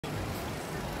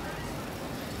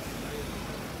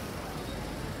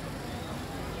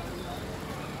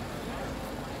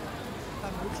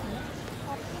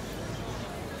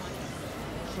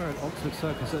We're at Oxford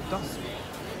Circus at dusk.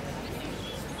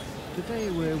 Today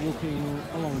we're walking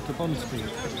along to Bond Street.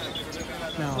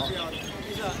 Now,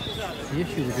 the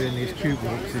issue with doing these tube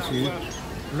walks is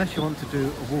unless you want to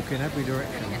do a walk in every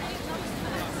direction,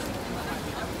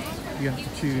 you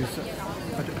have to choose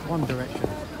one direction.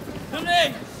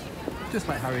 Just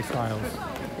like Harry Styles.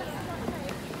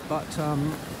 But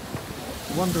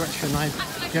one direction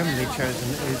I've generally chosen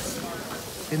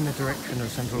is in the direction of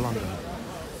central London.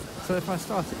 So if I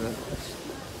started at,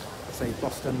 say,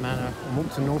 Boston Manor and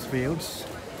walked to Northfields,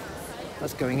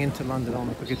 that's going into London on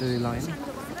the Piccadilly line.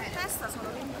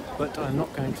 But I'm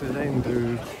not going to then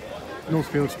do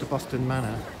Northfields to Boston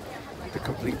Manor to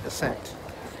complete the set.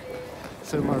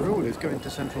 So my rule is go into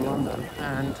central London,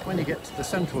 and when you get to the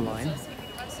central line,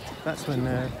 that's when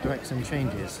the direction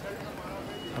changes.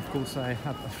 Of course, I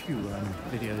have a few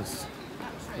videos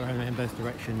where I'm in both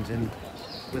directions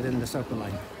within the Circle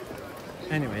line.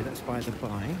 Anyway, that's by the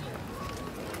by.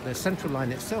 The central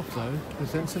line itself, though,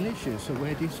 presents an issue. So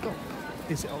where do you stop?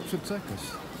 Is it Oxford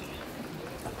Circus?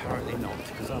 Apparently not,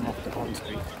 because I'm off to Bond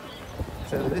Street.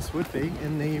 So this would be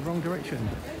in the wrong direction.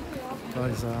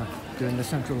 Guys are doing the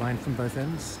central line from both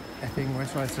ends. Epping,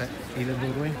 West Ruislip, Ealing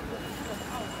Broadway.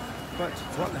 But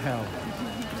what the hell?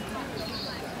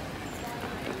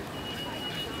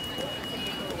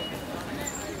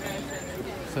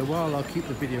 So while I'll keep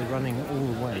the video running all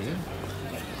the way,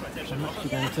 I'm actually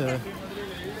going to,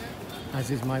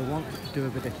 as is my wont, do a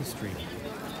bit of history.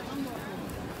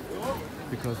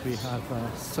 Because we have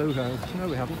Soho, no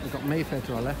we haven't, we've got Mayfair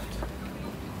to our left.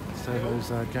 Soho's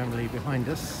generally behind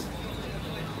us.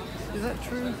 Is that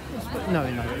true? No,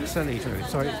 it's certainly true.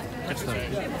 Sorry, just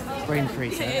a brain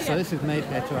freeze here. So this is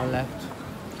Mayfair to our left,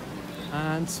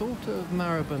 and sort of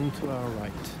Marylebone to our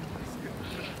right.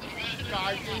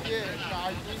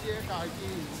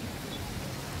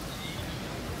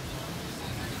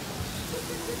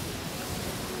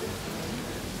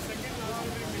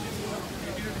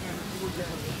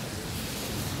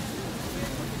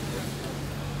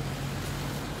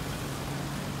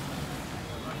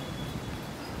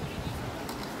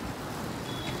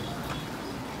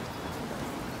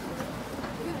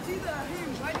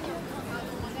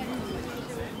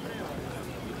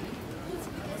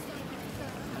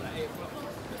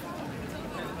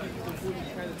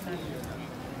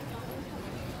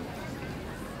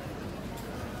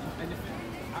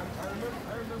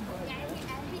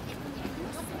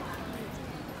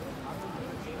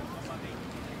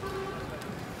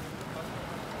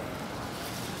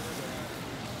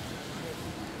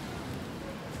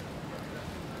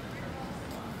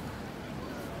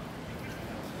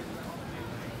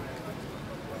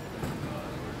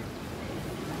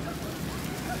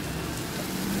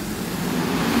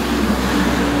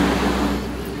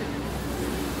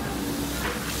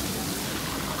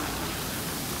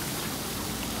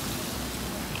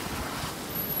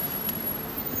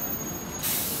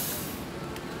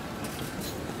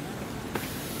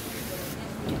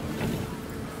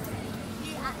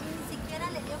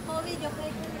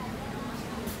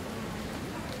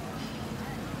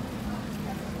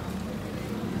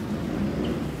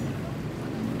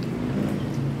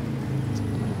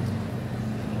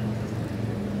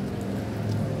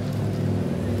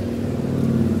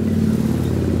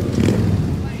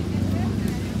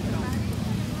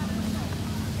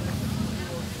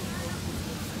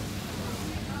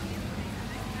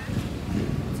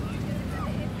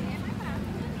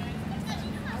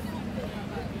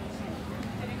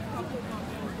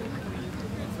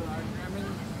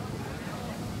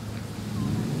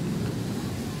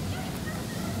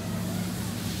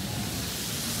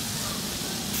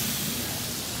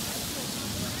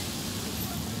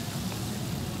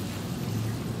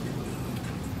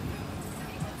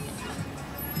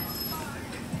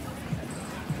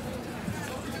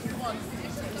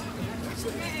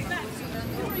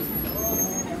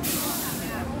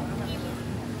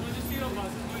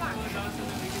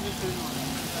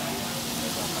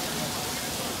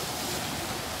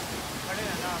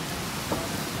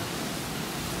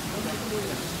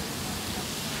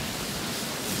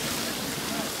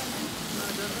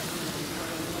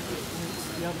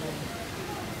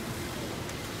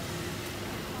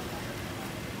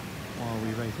 While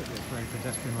we wait at this very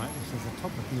pedestrian light, this is the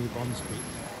top of New Bond Street,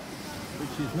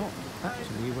 which is not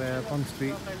actually where Bond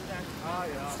Street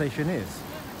station is.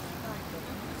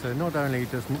 So not only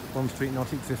does Bond Street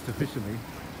not exist officially,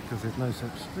 because there's no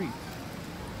such street,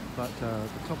 but the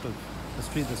top of the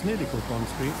street that's nearly called Bond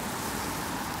Street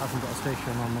hasn't got a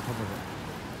station on the top of it.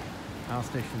 Our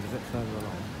station's a bit further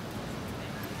along.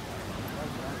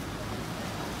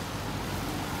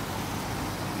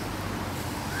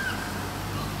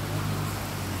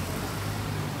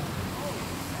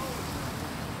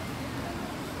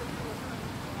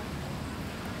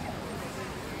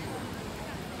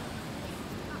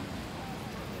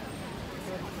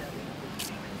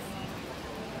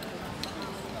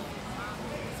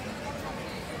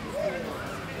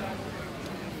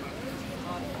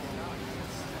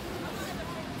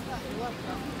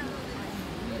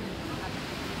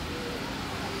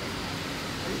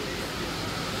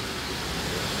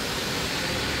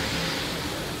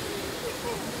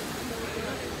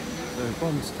 The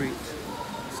Bond Street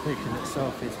station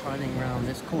itself is hiding around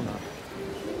this corner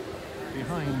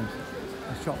behind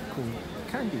a shop called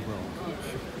Candy World,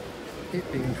 which,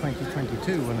 it being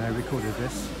 2022 when I recorded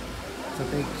this, it's a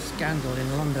big scandal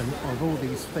in London of all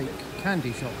these fake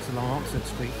candy shops along Oxford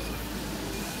Street,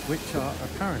 which are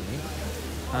apparently,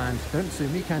 and don't sue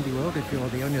me Candy World if you're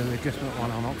the only legitimate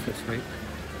one on Oxford Street,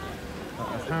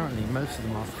 but apparently most of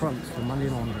them are fronts for money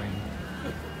laundering.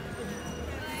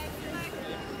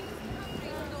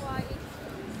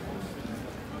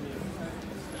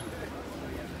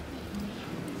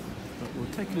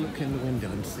 We'll take a look in the window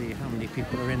and see how many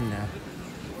people are in there,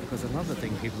 because another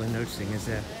thing people are noticing is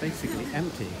they're basically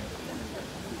empty,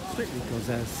 strictly because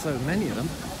there's so many of them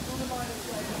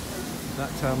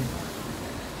that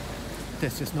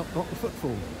there's just not got the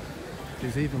footfall, which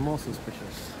is even more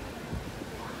suspicious.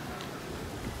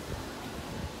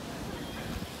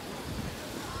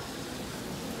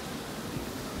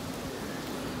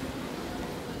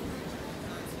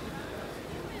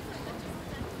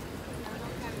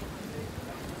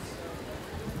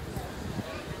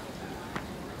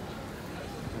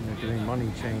 Doing money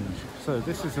change. So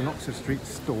this is an Oxford Street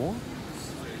store.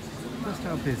 Just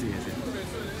how busy is it?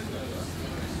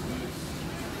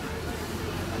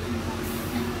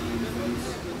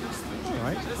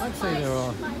 Right, I'd say there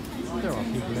are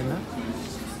people in there.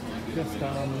 Just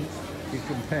if you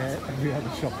compare every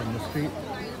other shop on the street,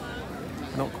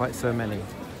 not quite so many.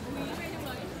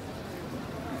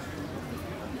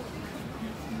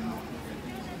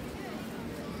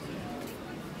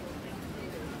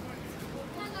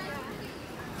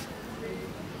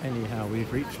 Anyhow,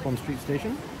 we've reached Bond Street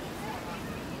Station,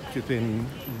 which has been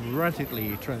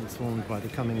radically transformed by the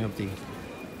coming of the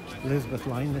Elizabeth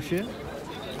line this year.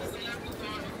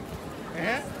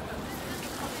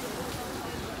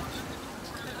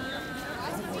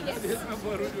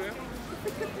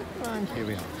 And here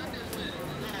we are.